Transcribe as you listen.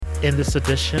In this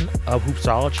edition of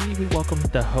Hoopsology, we welcome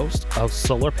the host of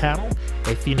Solar Panel,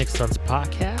 a Phoenix Suns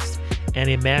podcast, and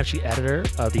a managing editor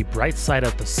of The Bright Side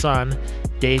of the Sun,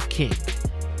 Dave King.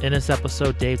 In this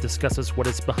episode, Dave discusses what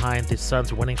is behind the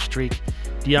Suns' winning streak,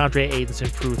 DeAndre Ayton's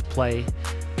improved play,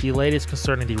 the latest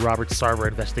concerning the Robert Sarver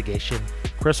investigation,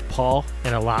 Chris Paul,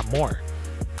 and a lot more.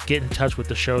 Get in touch with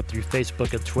the show through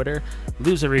Facebook and Twitter,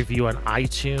 leave a review on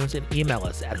iTunes, and email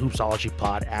us at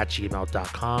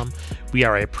hoopsologypod@gmail.com. We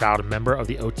are a proud member of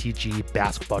the OTG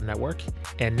Basketball Network.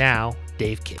 And now,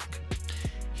 Dave King.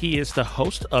 He is the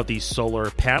host of the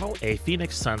Solar Panel, a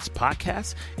Phoenix Suns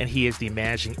podcast, and he is the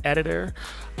managing editor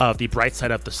of The Bright Side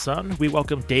of the Sun. We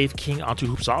welcome Dave King onto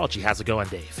Hoopsology. How's it going,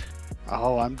 Dave?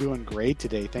 Oh, I'm doing great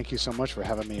today. Thank you so much for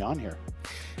having me on here.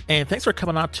 And thanks for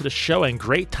coming out to the show, and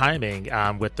great timing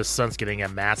with the Suns getting a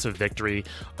massive victory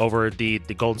over the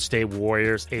Golden State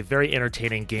Warriors. A very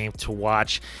entertaining game to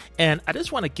watch. And I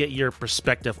just want to get your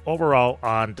perspective overall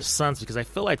on the Suns, because I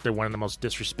feel like they're one of the most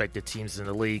disrespected teams in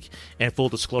the league. And full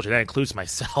disclosure, that includes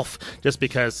myself, just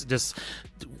because just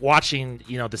watching,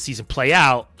 the season play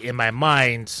out in my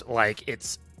mind, like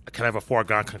it's kind of a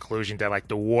foregone conclusion that like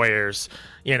the Warriors,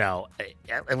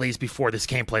 at least before this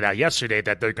game played out yesterday,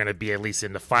 that they're going to be at least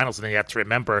in the finals. And then you have to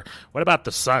remember, what about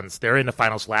the Suns? They're in the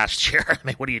finals last year. I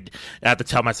mean, I have to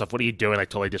tell myself, what are you doing? Like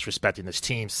totally disrespecting this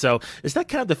team. So is that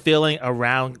kind of the feeling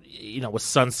around, with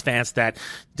Suns fans, that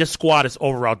this squad is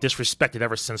overall disrespected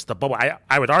ever since the bubble?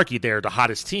 I would argue they're the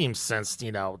hottest team since,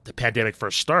 the pandemic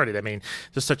first started. I mean,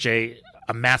 there's such a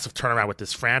massive turnaround with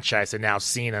this franchise, and now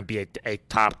seeing them be a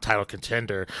top title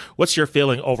contender. What's your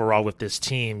feeling overall with this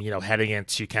team, heading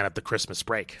into kind of the Christmas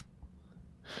break?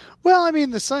 Well, I mean,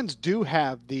 the Suns do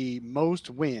have the most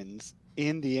wins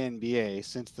in the NBA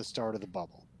since the start of the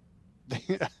bubble.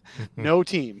 No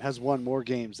team has won more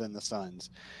games than the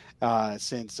Suns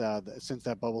since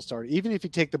that bubble started. Even if you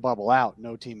take the bubble out,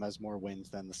 no team has more wins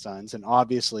than the Suns. And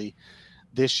obviously,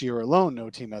 this year alone, no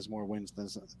team has more wins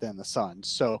than the Suns.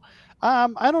 So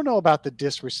I don't know about the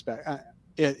disrespect.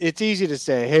 It's easy to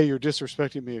say, hey, you're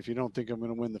disrespecting me if you don't think I'm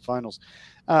going to win the finals.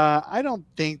 I don't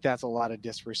think that's a lot of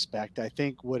disrespect. I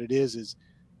think what it is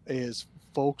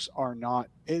folks are not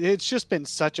 – it's just been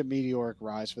such a meteoric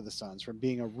rise for the Suns from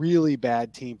being a really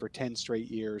bad team for 10 straight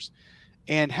years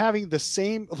and having the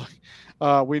same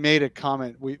we made a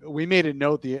comment. We made a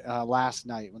note last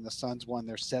night when the Suns won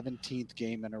their 17th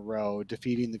game in a row,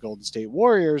 defeating the Golden State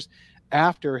Warriors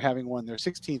after having won their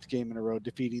 16th game in a row,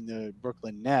 defeating the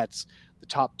Brooklyn Nets, the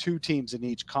top two teams in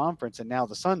each conference. And now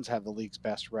the Suns have the league's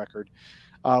best record.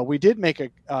 We did make we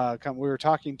were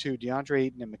talking to DeAndre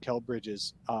Ayton and Mikal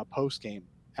Bridges post game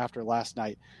after last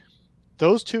night.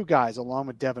 Those two guys, along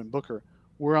with Devin Booker,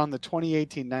 were on the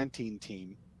 2018-19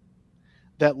 team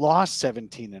that lost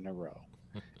 17 in a row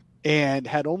and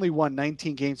had only won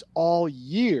 19 games all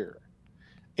year.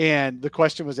 And the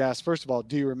question was asked, first of all,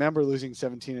 do you remember losing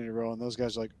 17 in a row? And those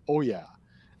guys are like, oh yeah.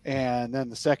 And then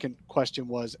the second question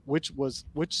was, which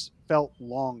felt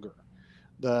longer,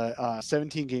 the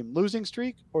 17-game losing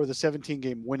streak or the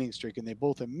 17-game winning streak? And they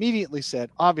both immediately said,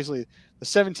 obviously the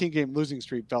 17-game losing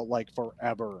streak felt like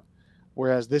forever,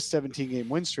 whereas this 17-game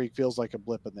win streak feels like a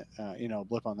blip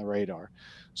on the radar.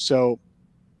 So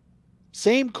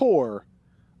same core,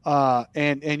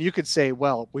 and you could say,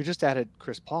 well, we just added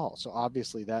Chris Paul, so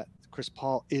obviously that Chris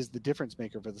Paul is the difference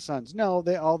maker for the Suns. No,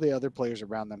 all the other players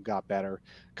around them got better,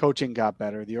 coaching got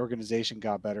better, the organization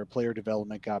got better, player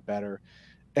development got better,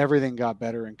 everything got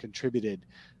better and contributed.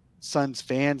 Suns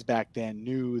fans back then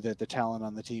knew that the talent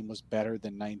on the team was better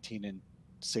than 19 and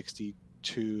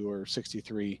 62 or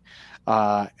 63,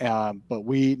 but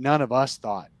none of us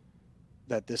thought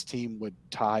that this team would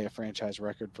tie a franchise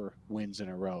record for wins in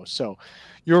a row. So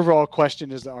your overall question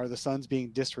is, are the Suns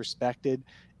being disrespected?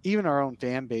 Even our own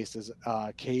fan base is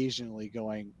occasionally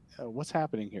going, what's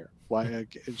happening here? Why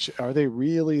are they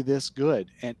really this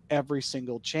good? And every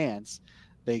single chance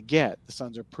they get, the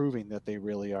Suns are proving that they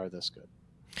really are this good.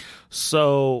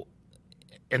 So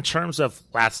in terms of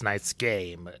last night's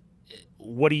game,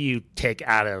 what do you take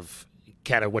out of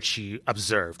kind of what you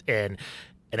observed in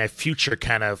a future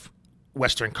kind of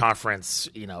Western Conference,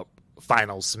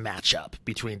 finals matchup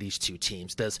between these two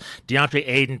teams? Does DeAndre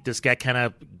Ayton, does that kind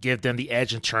of give them the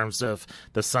edge in terms of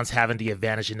the Suns having the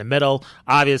advantage in the middle?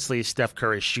 Obviously, Steph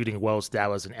Curry's shooting woes, that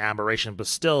was an aberration, but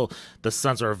still the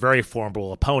Suns are a very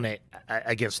formidable opponent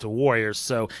against the Warriors.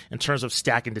 So in terms of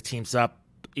stacking the teams up,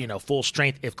 full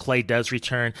strength, if Klay does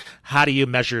return, how do you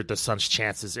measure the Suns'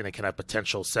 chances in a kind of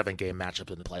potential 7-game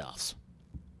matchup in the playoffs?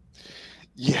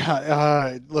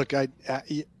 Yeah, look,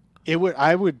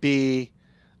 I would be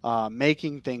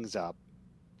making things up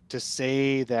to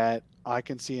say that I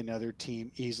can see another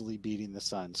team easily beating the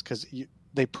Suns because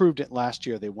they proved it last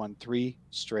year. They won 3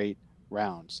 straight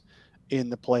rounds in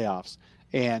the playoffs,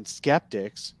 and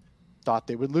skeptics thought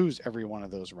they would lose every one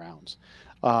of those rounds.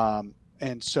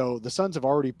 And so the Suns have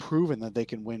already proven that they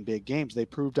can win big games. They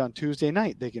proved on Tuesday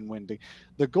night they can win big.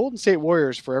 The Golden State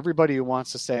Warriors, for everybody who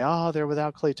wants to say, "Oh, they're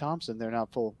without Klay Thompson, they're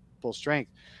not full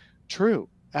strength." True,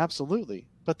 absolutely.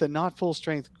 But the not full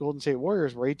strength Golden State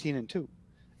Warriors were 18-2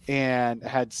 and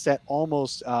had set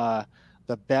almost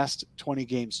the best 20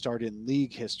 game start in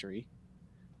league history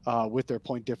with their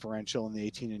point differential and the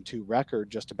 18-2 record,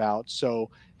 just about. So,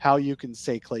 how you can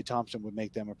say Klay Thompson would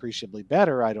make them appreciably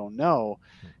better, I don't know.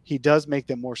 He does make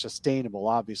them more sustainable.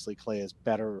 Obviously, Klay is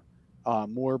better,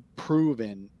 more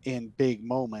proven in big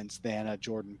moments than a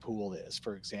Jordan Poole is,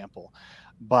 for example.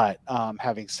 But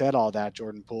having said all that,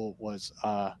 Jordan Poole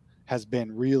has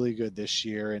been really good this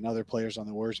year, and other players on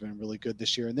the Warriors have been really good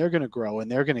this year, and they're going to grow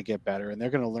and they're going to get better and they're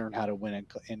going to learn how to win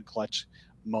in clutch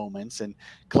moments, and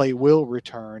Klay will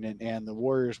return, and the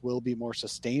Warriors will be more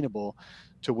sustainable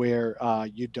to where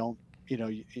you don't,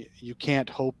 you can't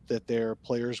hope that their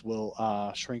players will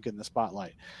shrink in the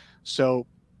spotlight. So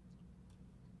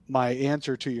my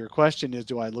answer to your question is,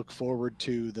 do I look forward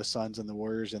to the Suns and the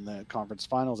Warriors in the conference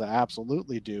finals? I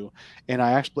absolutely do. And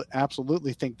I actually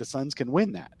absolutely think the Suns can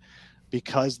win that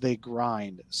because they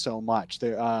grind so much.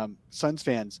 They're Suns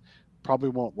fans probably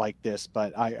won't like this,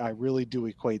 but I really do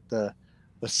equate the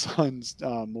Suns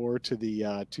more to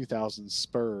the 2000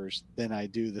 Spurs than I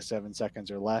do the 7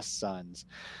 seconds or less Suns,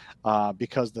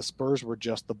 because the Spurs were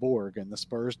just the Borg, and the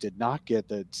Spurs did not get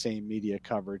the same media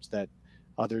coverage that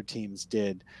other teams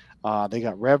did. They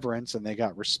got reverence and they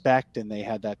got respect, and they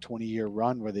had that 20-year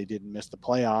run where they didn't miss the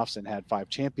playoffs and had 5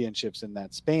 championships in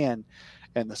that span.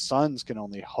 And the Suns can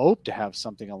only hope to have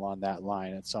something along that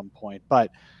line at some point.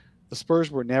 But the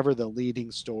Spurs were never the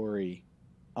leading story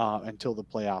until the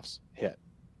playoffs hit.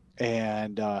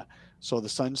 And so the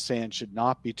Suns fans should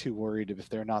not be too worried if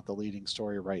they're not the leading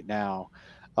story right now.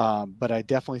 But I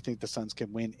definitely think the Suns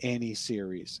can win any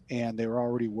series, and they were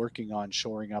already working on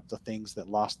shoring up the things that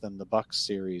lost them the Bucks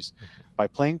series by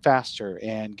playing faster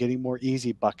and getting more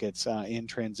easy buckets in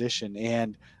transition,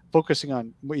 and focusing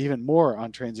on even more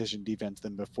on transition defense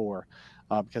than before,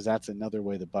 because that's another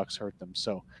way the Bucks hurt them.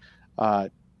 So,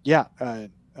 yeah.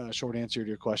 Short answer to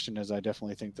your question is I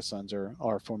definitely think the Suns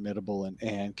are formidable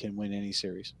and can win any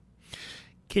series.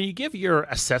 Can you give your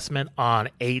assessment on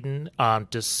Aiden?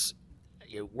 Just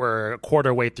we're a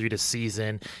quarter way through the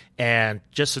season, and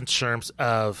just in terms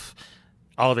of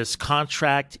all of his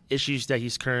contract issues that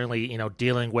he's currently,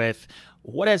 dealing with,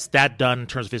 what has that done in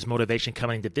terms of his motivation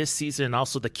coming into this season, and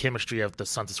also the chemistry of the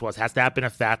Suns as well? Has that been a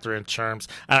factor in terms,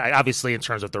 obviously in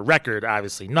terms of the record,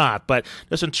 obviously not, but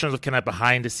just in terms of kind of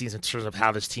behind the scenes, in terms of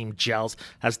how this team gels,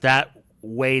 has that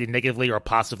weighed negatively or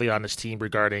positively on this team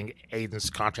regarding Aiden's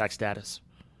contract status?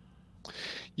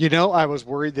 I was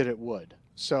worried that it would.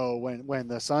 So when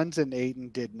the Suns and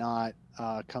Aiden did not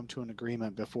come to an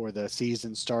agreement before the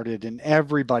season started, and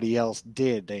everybody else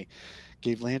did, they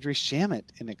gave Landry Shamet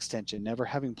an extension, never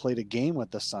having played a game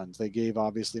with the Suns. They gave,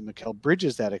 obviously, Mikal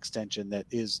Bridges that extension that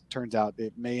turns out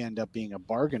it may end up being a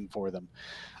bargain for them.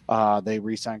 They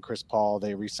re-signed Chris Paul.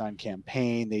 They re-signed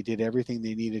Campaign. They did everything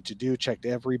they needed to do, checked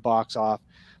every box off,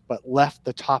 but left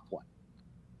the top one.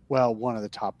 Well, one of the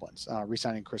top ones.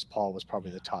 Re-signing Chris Paul was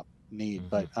probably the top need,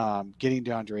 but getting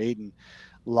DeAndre Ayton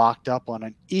locked up on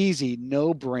an easy,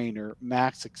 no-brainer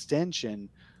max extension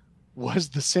was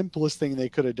the simplest thing they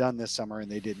could have done this summer,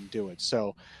 and they didn't do it.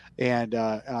 So, and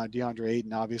DeAndre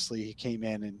Ayton, obviously, he came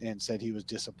in and said he was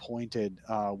disappointed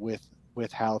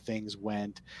with how things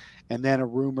went. And then a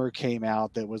rumor came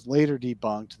out that was later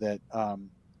debunked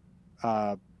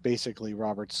that basically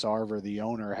Robert Sarver, the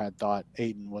owner, had thought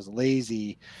Ayton was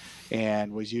lazy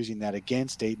and was using that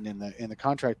against Ayton in the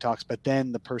contract talks. But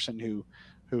then the person who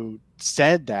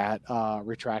said that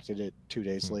retracted it 2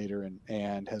 days later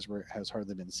and has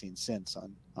hardly been seen since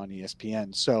on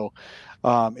ESPN. So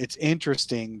it's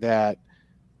interesting that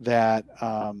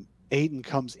Ayton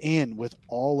comes in with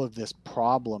all of this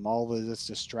problem, all of this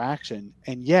distraction,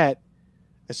 and yet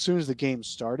as soon as the game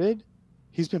started,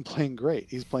 he's been playing great.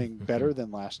 He's playing better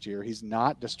than last year. He's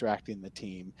not distracting the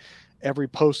team. Every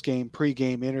post-game,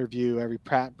 pre-game interview, every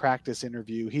practice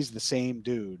interview, he's the same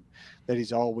dude that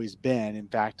he's always been. In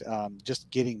fact, just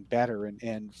getting better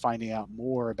and finding out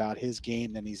more about his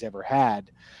game than he's ever had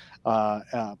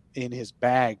in his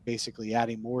bag, basically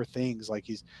adding more things. Like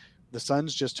the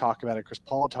Suns just talk about it. Chris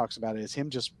Paul talks about it. It's him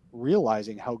just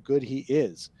realizing how good he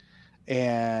is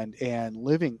and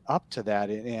living up to that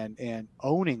and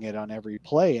owning it on every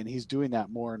play. And he's doing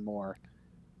that more and more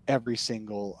every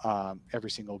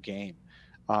single game.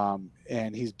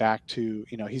 And he's back to,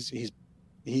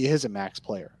 he is a max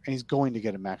player and he's going to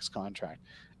get a max contract.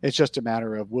 It's just a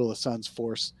matter of, will the Suns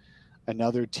force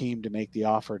another team to make the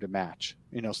offer to match,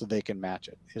 so they can match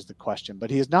it, is the question.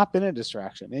 But he has not been a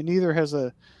distraction, and neither has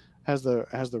the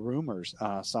rumors.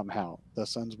 Somehow the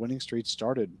Suns winning streak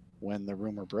started when the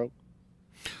rumor broke.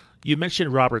 You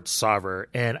mentioned Robert Sarver,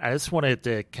 and I just wanted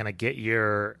to kind of get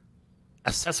your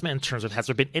assessment in terms of, has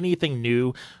there been anything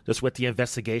new just with the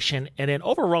investigation, and then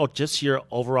overall just your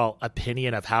overall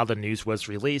opinion of how the news was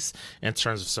released, in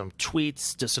terms of some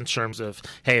tweets, just in terms of,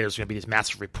 hey, there's going to be this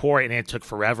massive report and it took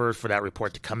forever for that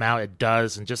report to come out. It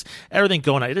does, and just everything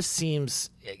going on, it just seems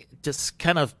just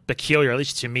kind of peculiar, at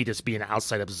least to me, just being an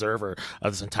outside observer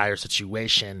of this entire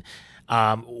situation.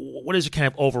 What is your kind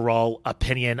of overall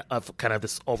opinion of kind of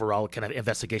this overall kind of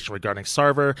investigation regarding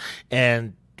Sarver?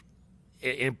 And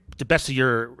the best of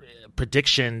your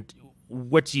prediction,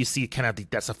 what do you see kind of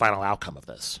that's the final outcome of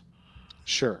this?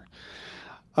 Sure.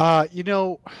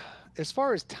 As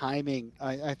far as timing,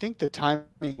 I think the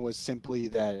timing was simply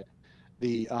that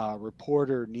the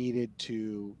reporter needed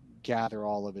to gather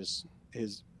all of his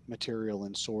material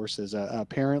and sources.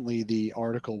 Apparently, the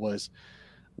article was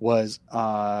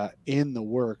in the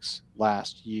works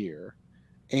last year,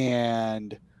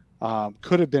 and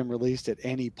could have been released at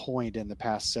any point in the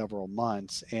past several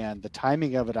months. And the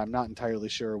timing of it, I'm not entirely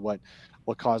sure what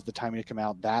caused the timing to come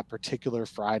out that particular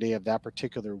Friday of that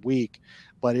particular week,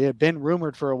 but it had been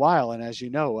rumored for a while. And as you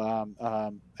know,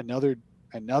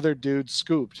 another dude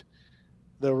scooped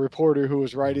the reporter who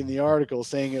was writing the article,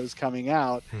 saying it was coming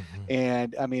out.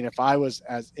 And I mean, if I was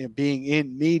being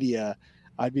in media,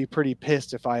 I'd be pretty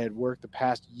pissed if I had worked the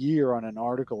past year on an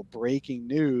article, breaking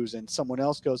news, and someone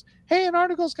else goes, "Hey, an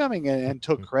article's coming," and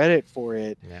took credit for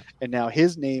it. Yeah. And now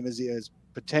his name is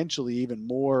potentially even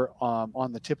more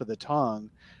on the tip of the tongue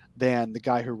than the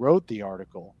guy who wrote the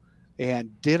article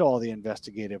and did all the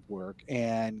investigative work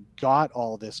and got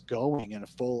all this going in a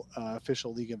full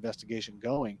official league investigation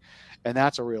going. And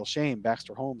that's a real shame.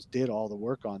 Baxter Holmes did all the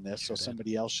work on this, so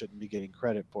somebody else shouldn't be getting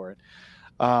credit for it.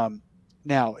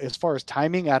 Now, as far as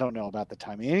timing, I don't know about the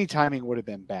timing. Any timing would have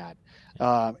been bad.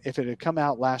 If it had come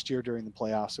out last year during the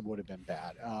playoffs, it would have been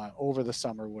bad. Over the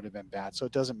summer would have been bad. So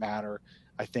it doesn't matter,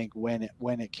 I think, when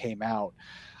it came out.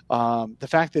 The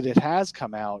fact that it has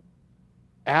come out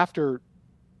after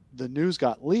the news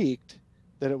got leaked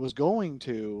that it was going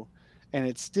to, and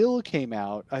it still came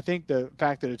out, I think the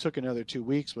fact that it took another 2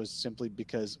 weeks was simply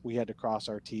because we had to cross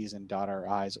our T's and dot our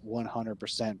I's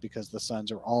 100%, because the Suns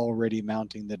are already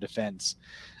mounting the defense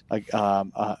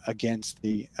against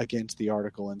the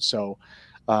article. And so,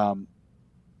 and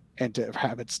to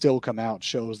have it still come out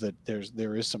shows that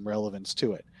there is some relevance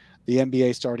to it. The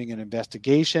NBA starting an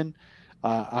investigation.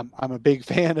 I'm a big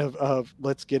fan of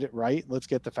let's get it right. Let's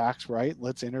get the facts right.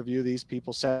 Let's interview these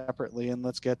people separately and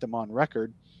let's get them on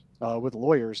record. With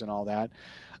lawyers and all that.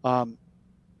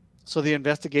 So the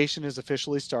investigation is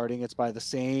officially starting. It's by the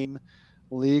same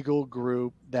legal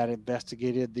group that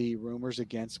investigated the rumors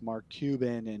against Mark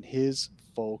Cuban and his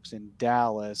folks in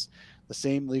Dallas, the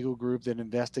same legal group that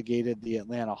investigated the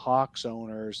Atlanta Hawks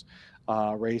owners'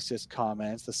 racist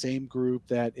comments, the same group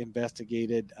that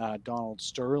investigated Donald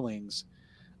Sterling's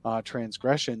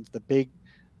transgressions. The big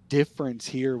difference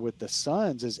here with the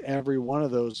Suns is every one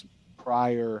of those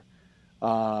prior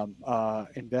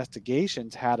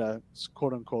investigations had a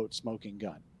quote unquote smoking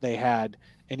gun. They had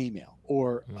an email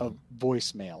or a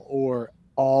voicemail or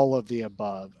all of the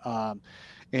above.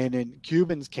 And in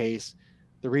Cuban's case,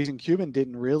 the reason Cuban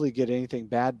didn't really get anything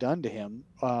bad done to him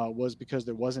was because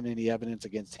there wasn't any evidence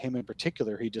against him in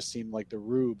particular. He just seemed like the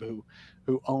rube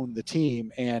who owned the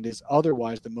team and is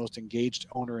otherwise the most engaged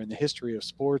owner in the history of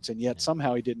sports. And yet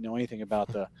somehow he didn't know anything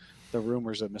about the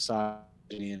rumors of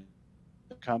misogyny in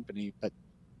the company. But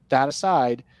that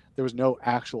aside, there was no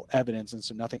actual evidence, and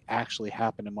so nothing actually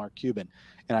happened to Mark Cuban.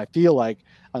 And I feel like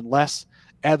unless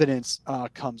evidence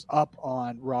comes up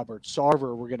on Robert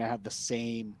Sarver, we're going to have the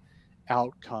same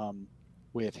outcome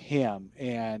with him.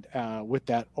 And with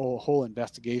that whole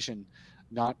investigation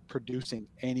not producing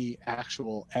any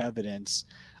actual evidence,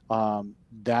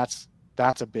 that's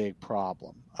a big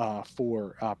problem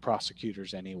for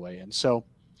prosecutors anyway. And so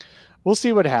we'll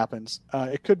see what happens.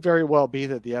 It could very well be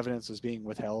that the evidence is being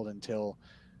withheld until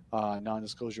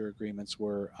non-disclosure agreements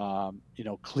were,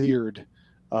 cleared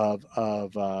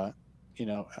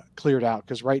cleared out.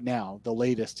 Because right now, the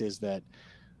latest is that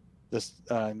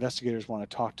the investigators want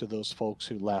to talk to those folks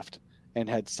who left and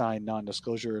had signed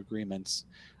non-disclosure agreements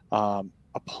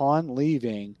upon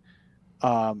leaving,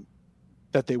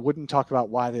 that they wouldn't talk about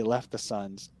why they left the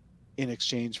Suns in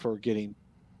exchange for getting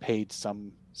paid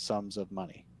some sums of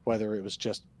money, whether it was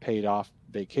just paid off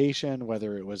vacation,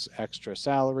 whether it was extra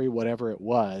salary, whatever it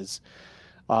was.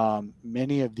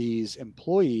 Many of these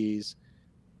employees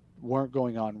weren't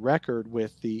going on record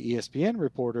with the ESPN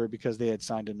reporter because they had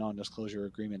signed a non-disclosure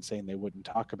agreement saying they wouldn't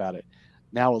talk about it.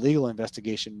 Now a legal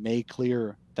investigation may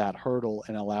clear that hurdle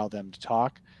and allow them to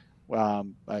talk.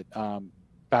 But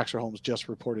Baxter Holmes just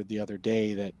reported the other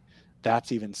day that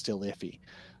that's even still iffy.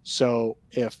 So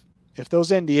if those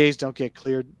NDAs don't get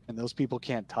cleared and those people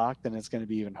can't talk, then it's going to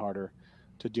be even harder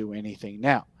to do anything.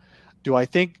 Now, do I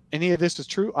think any of this is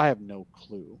true? I have no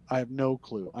clue. I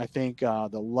think the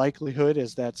likelihood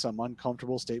is that some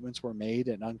uncomfortable statements were made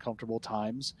at uncomfortable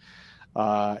times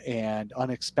and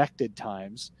unexpected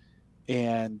times,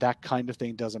 and that kind of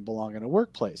thing doesn't belong in a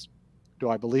workplace. Do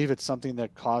I believe it's something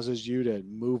that causes you to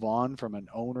move on from an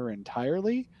owner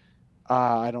entirely?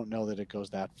 I don't know that it goes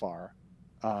that far,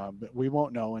 but we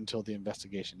won't know until the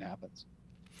investigation happens.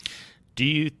 Do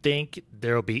you think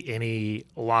there will be any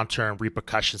long-term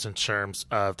repercussions in terms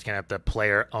of kind of the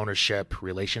player ownership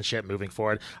relationship moving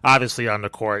forward? Obviously, on the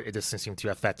court, it doesn't seem to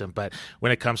affect them, but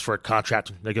when it comes for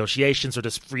contract negotiations or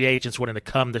just free agents wanting to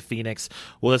come to Phoenix,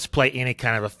 will this play any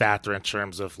kind of a factor in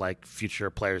terms of like future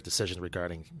players' decisions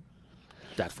regarding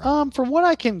that front? From what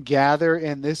I can gather,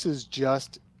 and this is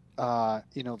just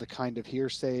the kind of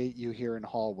hearsay you hear in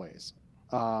hallways.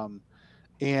 Um,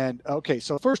 And okay,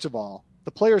 so first of all,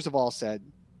 the players have all said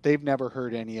they've never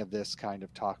heard any of this kind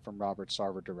of talk from Robert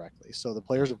Sarver directly. So the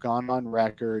players have gone on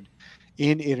record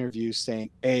in interviews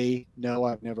saying, A, no,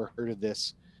 I've never heard of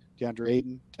this. DeAndre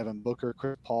Ayton, Devin Booker,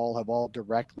 Chris Paul have all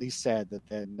directly said that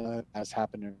none of that has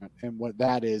happened. And what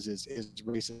that is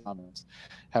racist comments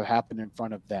have happened in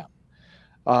front of them.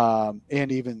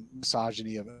 And even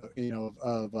misogyny of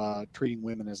treating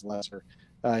women as lesser.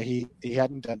 He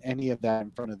hadn't done any of that in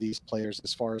front of these players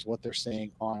as far as what they're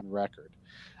saying on record.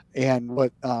 And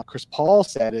what Chris Paul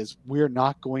said is, we're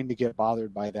not going to get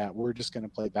bothered by that. We're just going to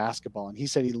play basketball. And he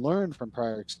said he learned from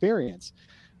prior experience.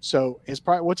 So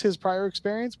what's his prior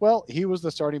experience? Well, he was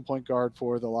the starting point guard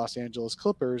for the Los Angeles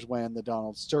Clippers when the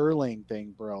Donald Sterling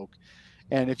thing broke.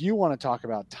 And if you want to talk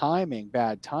about timing,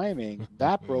 bad timing,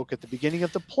 that broke at the beginning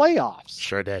of the playoffs.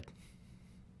 Sure did.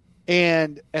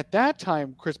 And at that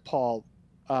time, Chris Paul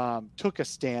took a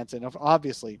stance, and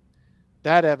obviously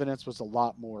that evidence was a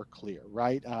lot more clear,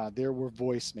 right? There were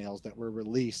voicemails that were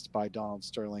released by Donald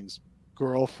Sterling's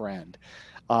girlfriend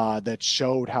that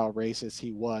showed how racist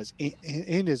he was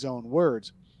in his own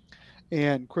words.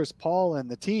 And Chris Paul and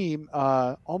the team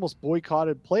almost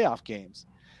boycotted playoff games.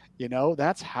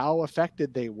 That's how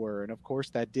affected they were. And of course,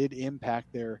 that did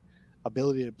impact their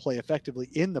ability to play effectively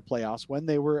in the playoffs when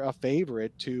they were a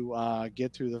favorite to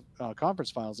get through the conference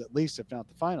finals, at least, if not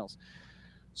the finals.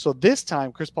 So this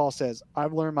time, Chris Paul says,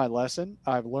 I've learned my lesson.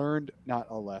 I've learned, not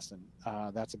a lesson,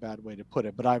 that's a bad way to put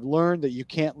it, but I've learned that you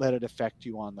can't let it affect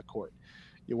you on the court.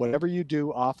 Whatever you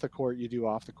do off the court, you do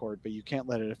off the court, but you can't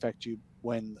let it affect you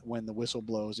when the whistle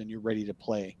blows and you're ready to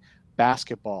play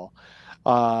basketball.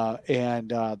 And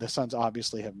the Suns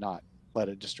obviously have not let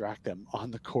it distract them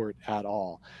on the court at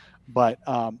all. But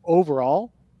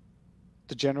overall,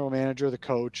 the general manager, the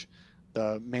coach,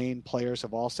 the main players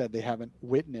have all said they haven't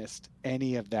witnessed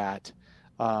any of that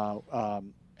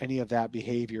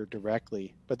behavior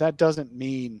directly. But that doesn't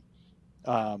mean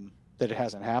that it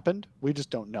hasn't happened. We just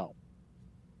don't know.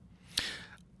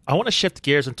 I want to shift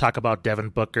gears and talk about Devin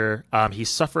Booker. He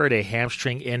suffered a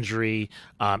hamstring injury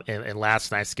in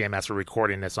last night's game as we're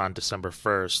recording this on December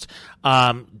 1st.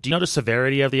 Do you know the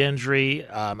severity of the injury?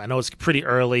 I know it's pretty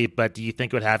early, but do you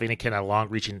think it would have any kind of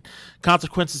long-reaching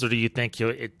consequences, or do you think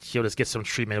he'll just get some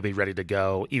treatment and be ready to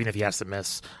go, even if he has to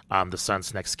miss the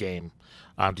Suns' next game?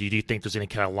 Do you think there's any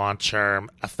kind of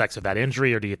long-term effects of that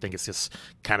injury, or do you think it's just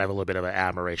kind of a little bit of an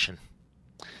aberration?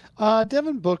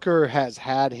 Devin Booker has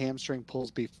had hamstring pulls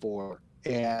before,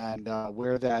 and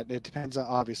it depends on,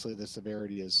 obviously the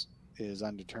severity is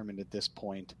undetermined at this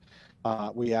point.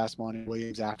 We asked Monty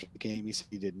Williams after the game; he said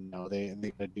he didn't know. They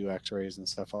got to do X-rays and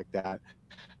stuff like that.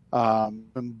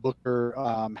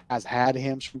 Booker has had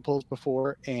hamstring pulls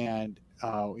before, and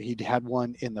he had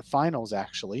one in the finals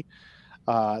actually.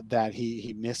 That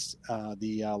he missed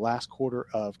the last quarter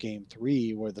of Game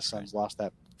 3, where the Suns lost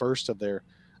that first of their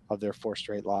 4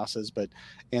 straight losses.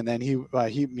 And then he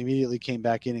immediately came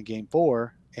back in Game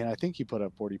 4, and I think he put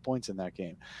up 40 points in that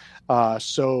game.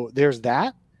 So there's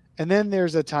that. And then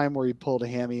there's a time where he pulled a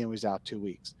hammy and was out 2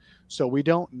 weeks. So we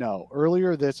don't know.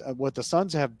 Earlier, what the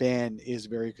Suns have been is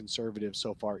very conservative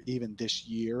so far, even this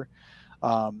year.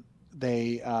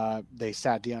 They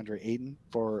sat DeAndre Ayton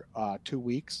for 2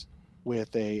 weeks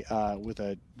with a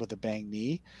banged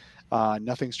knee.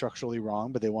 Nothing structurally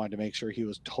wrong, but they wanted to make sure he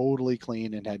was totally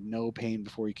clean and had no pain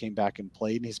before he came back and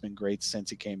played. And he's been great since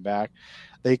he came back.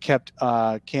 They kept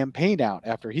Cam Payne out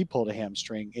after he pulled a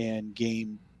hamstring in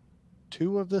game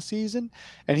 2 of the season,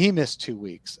 and he missed 2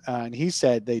 weeks. And he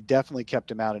said they definitely kept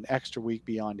him out an extra week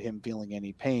beyond him feeling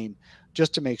any pain,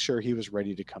 just to make sure he was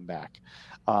ready to come back.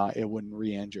 It wouldn't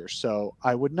re-injure. So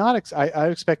I would not. I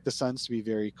expect the Suns to be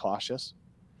very cautious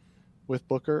with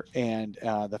Booker, and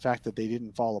the fact that they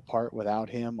didn't fall apart without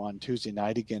him on Tuesday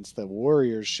night against the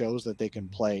Warriors shows that they can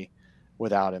play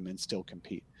without him and still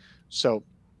compete. So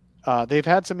they've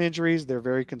had some injuries. They're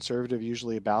very conservative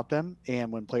usually about them,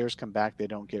 and when players come back, they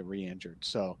don't get re-injured.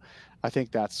 So I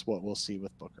think that's what we'll see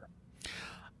with Booker.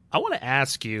 I want to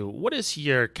ask you, what is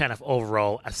your kind of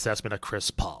overall assessment of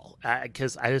Chris Paul?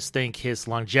 Because I just think his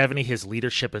longevity, his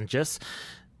leadership, and just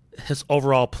his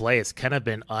overall play has kind of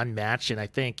been unmatched. And I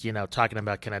think, talking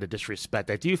about kind of the disrespect,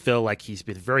 I do feel like he's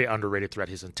been very underrated throughout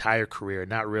his entire career,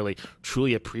 not really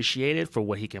truly appreciated for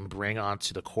what he can bring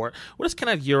onto the court. What is kind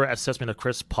of your assessment of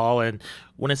Chris Paul? And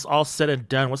when it's all said and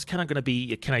done, what's kind of going to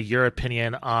be kind of your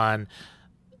opinion on,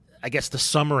 I guess, the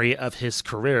summary of his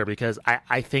career? Because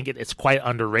I think it's quite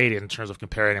underrated in terms of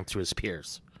comparing him to his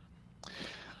peers.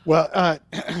 Well,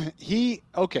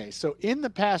 so in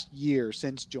the past year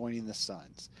since joining the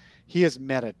Suns, he has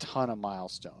met a ton of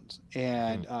milestones,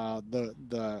 and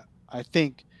I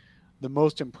think the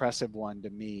most impressive one to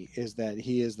me is that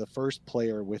he is the first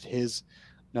player with his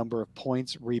number of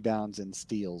points, rebounds, and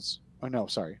steals.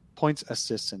 Points,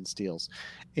 assists, and steals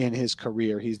in his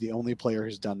career. He's the only player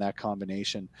who's done that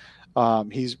combination.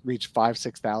 He's reached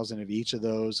 6,000 of each of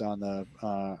those on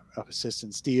the assists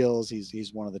and steals.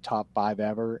 He's one of the top 5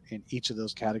 ever in each of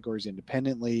those categories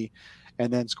independently,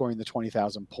 and then scoring the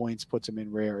 20,000 points puts him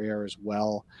in rare air as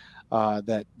well.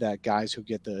 That guys who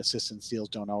get the assists and steals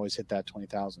don't always hit that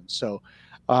 20,000. So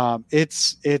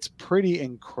it's pretty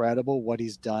incredible what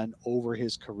he's done over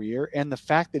his career, and the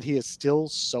fact that he is still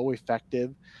so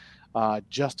effective.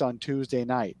 Just on Tuesday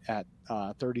night at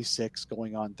 36,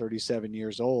 going on 37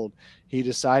 years old, he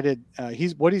decided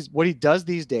what he does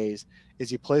these days is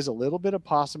he plays a little bit of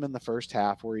possum in the first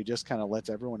half, where he just kind of lets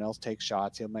everyone else take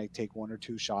shots. He might take 1 or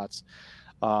 2 shots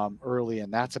early,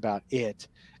 and that's about it.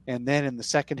 And then in the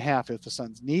second half, if the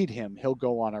Suns need him, he'll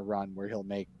go on a run where he'll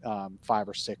make 5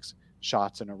 or 6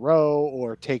 shots in a row,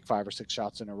 or take 5 or 6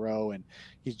 shots in a row, and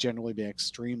he's generally been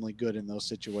extremely good in those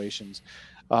situations.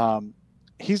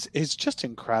 He's just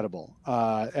incredible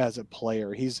as a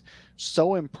player. He's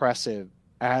so impressive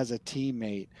as a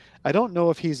teammate. I don't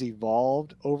know if he's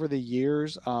evolved over the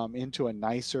years into a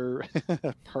nicer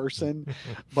person,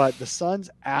 but the Suns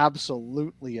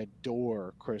absolutely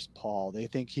adore Chris Paul. They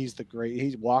think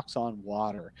he walks on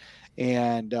water,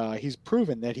 and he's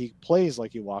proven that he plays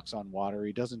like he walks on water.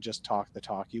 He doesn't just talk the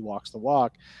talk, he walks the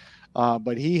walk.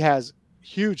 But he has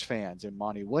huge fans in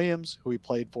Monty Williams, who he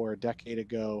played for a decade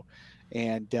ago,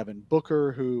 and Devin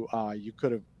Booker, who you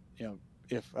could have,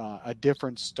 if a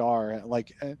different star,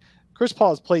 like Chris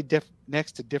Paul has played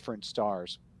next to different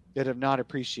stars that have not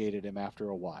appreciated him after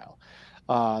a while.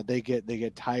 They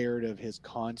get tired of his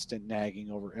constant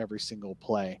nagging over every single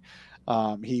play.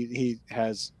 He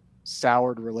has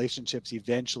soured relationships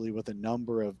eventually with a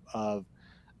number of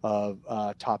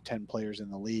top 10 players in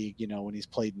the league, when he's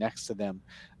played next to them,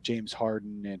 James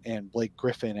Harden and Blake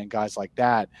Griffin and guys like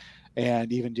that.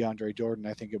 And even DeAndre Jordan,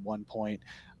 I think at one point.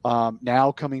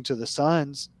 Now coming to the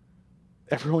Suns,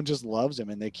 everyone just loves him,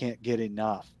 and they can't get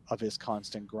enough of his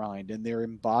constant grind, and they're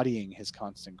embodying his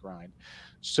constant grind.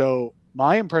 So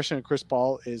my impression of Chris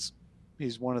Paul is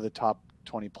he's one of the top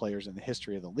 20 players in the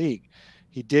history of the league.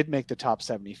 He did make the top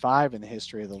 75 in the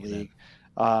history of the league,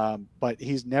 but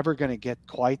he's never going to get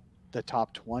quite the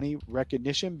top 20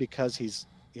 recognition because he's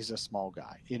a small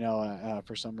guy.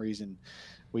 For some reason,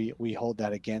 we hold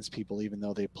that against people, even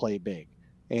though they play big.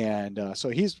 And so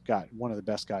he's got one of the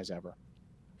best guys ever.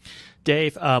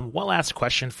 Dave, one last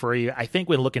question for you. I think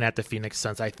when looking at the Phoenix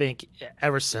Suns, I think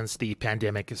ever since the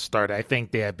pandemic has started, I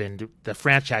think the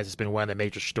franchise has been one of the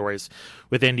major stories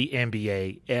within the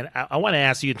NBA. And I want to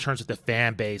ask you, in terms of the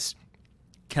fan base,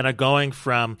 kind of going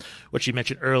from what you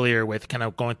mentioned earlier with kind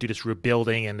of going through this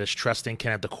rebuilding and this trusting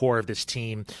kind of the core of this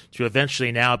team to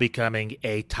eventually now becoming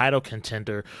a title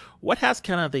contender, what has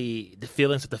kind of the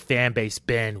feelings of the fan base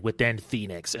been within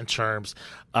Phoenix in terms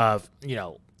of,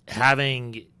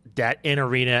 having that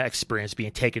in-arena experience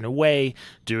being taken away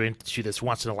to this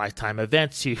once-in-a-lifetime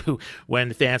event to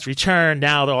when fans return,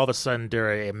 now all of a sudden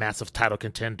they're a massive title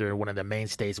contender, one of the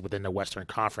mainstays within the Western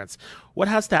Conference. What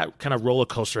has that kind of roller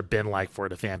coaster been like for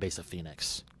the fan base of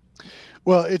Phoenix?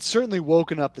 Well, it's certainly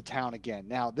woken up the town again.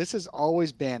 Now, this has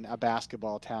always been a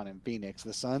basketball town in Phoenix.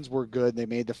 The Suns were good. They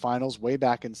made the finals way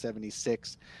back in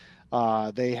 '76.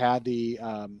 They had the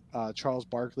Charles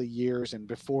Barkley years, and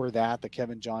before that, the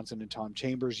Kevin Johnson and Tom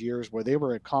Chambers years, where they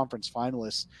were a conference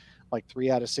finalists like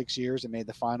 3 out of 6 years and made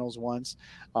the finals once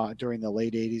during the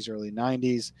late '80s, early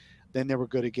 '90s. Then they were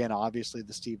good again. Obviously,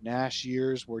 the Steve Nash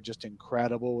years were just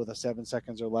incredible with a 7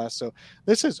 seconds or less. So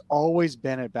this has always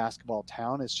been a basketball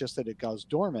town. It's just that it goes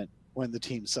dormant when the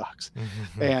team sucks,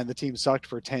 Mhm. and the team sucked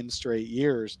for 10 straight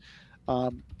years.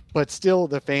 Um, but still,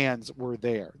 the fans were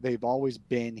there. They've always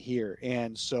been here,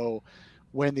 and so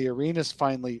when the arena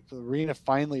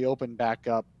finally opened back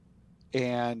up,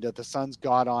 and the Suns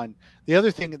got on. The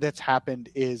other thing that's happened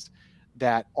is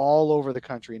that all over the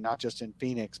country, not just in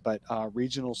Phoenix, but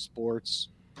regional sports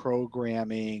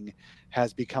programming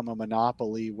has become a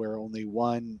monopoly where only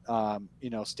one,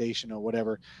 station or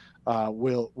whatever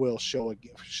will show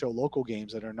local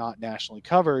games that are not nationally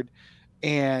covered,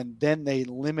 and then they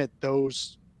limit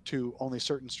those to only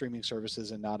certain streaming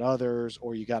services and not others,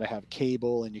 or you got to have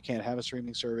cable and you can't have a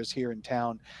streaming service here in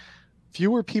town.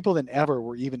 Fewer people than ever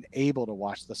were even able to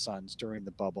watch the Suns during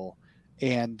the bubble,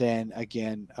 and then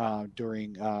again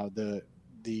during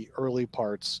the early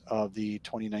parts of the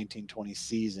 2019-20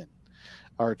 season,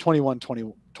 or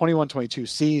 21-22 Yeah.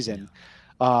 season.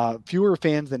 Fewer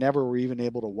fans than ever were even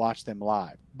able to watch them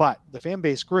live, but the fan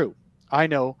base grew. I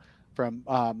know from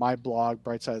my blog,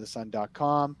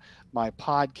 brightsideofthesun.com, my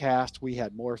podcast, we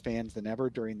had more fans than ever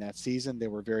during that season. They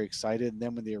were very excited. And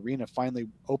then when the arena finally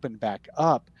opened back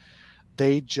up,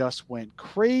 they just went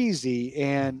crazy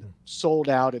and Mhm. sold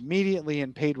out immediately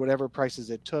and paid whatever prices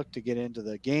it took to get into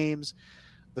the games.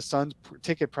 The Suns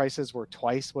ticket prices were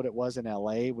twice what it was in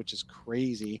LA, which is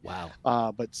crazy.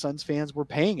 Wow. But Suns fans were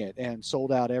paying it and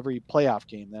sold out every playoff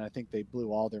game. And I think they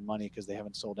blew all their money because they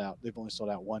haven't sold out. They've only sold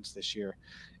out once this year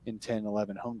in 10,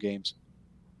 11 home games.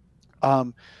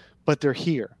 Um, but they're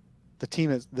here.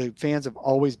 The fans have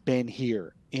always been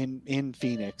here in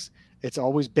Phoenix. It's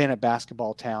always been a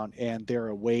basketball town, and they're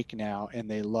awake now, and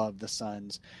they love the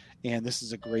Suns, and this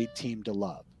is a great team to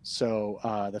love. So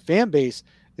the fan base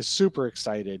is super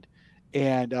excited,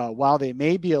 and while they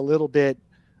may be a little bit,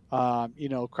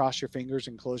 cross your fingers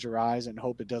and close your eyes and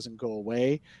hope it doesn't go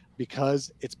away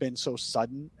because it's been so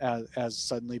sudden as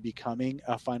suddenly becoming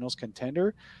a finals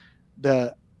contender.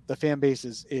 The fan base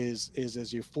is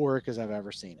as euphoric as I've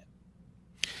ever seen it.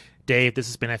 Dave, this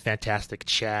has been a fantastic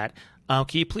chat. Can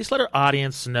you please let our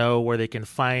audience know where they can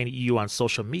find you on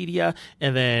social media,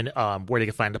 and then where they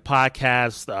can find the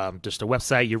podcast, just a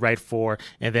website you write for,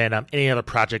 and then any other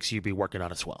projects you'd be working on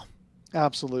as well?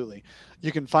 Absolutely.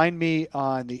 You can find me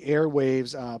on the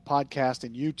Airwaves podcast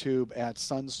and YouTube at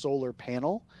Sun Solar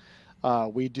Panel.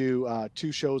 We do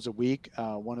 2 shows a week.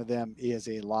 One of them is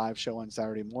a live show on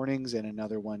Saturday mornings, and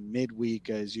another one midweek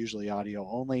is usually audio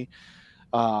only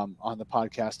on the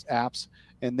podcast apps.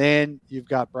 And then you've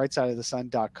got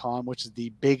brightsideofthesun.com, which is the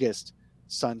biggest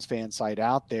Suns fan site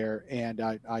out there. And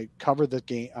I cover the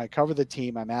game. I cover the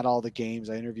team. I'm at all the games.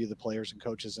 I interview the players and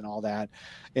coaches and all that.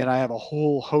 And I have a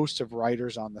whole host of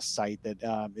writers on the site that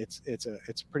it's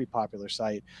a pretty popular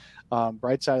site.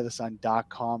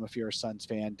 Brightsideofthesun.com. If you're a Suns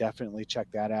fan, definitely check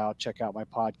that out. Check out my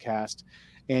podcast.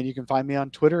 And you can find me on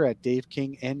Twitter at Dave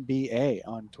King NBA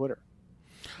on Twitter.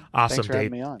 Thanks Awesome, for having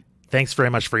Dave. me on. Thanks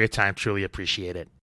very much for your time. Truly appreciate it.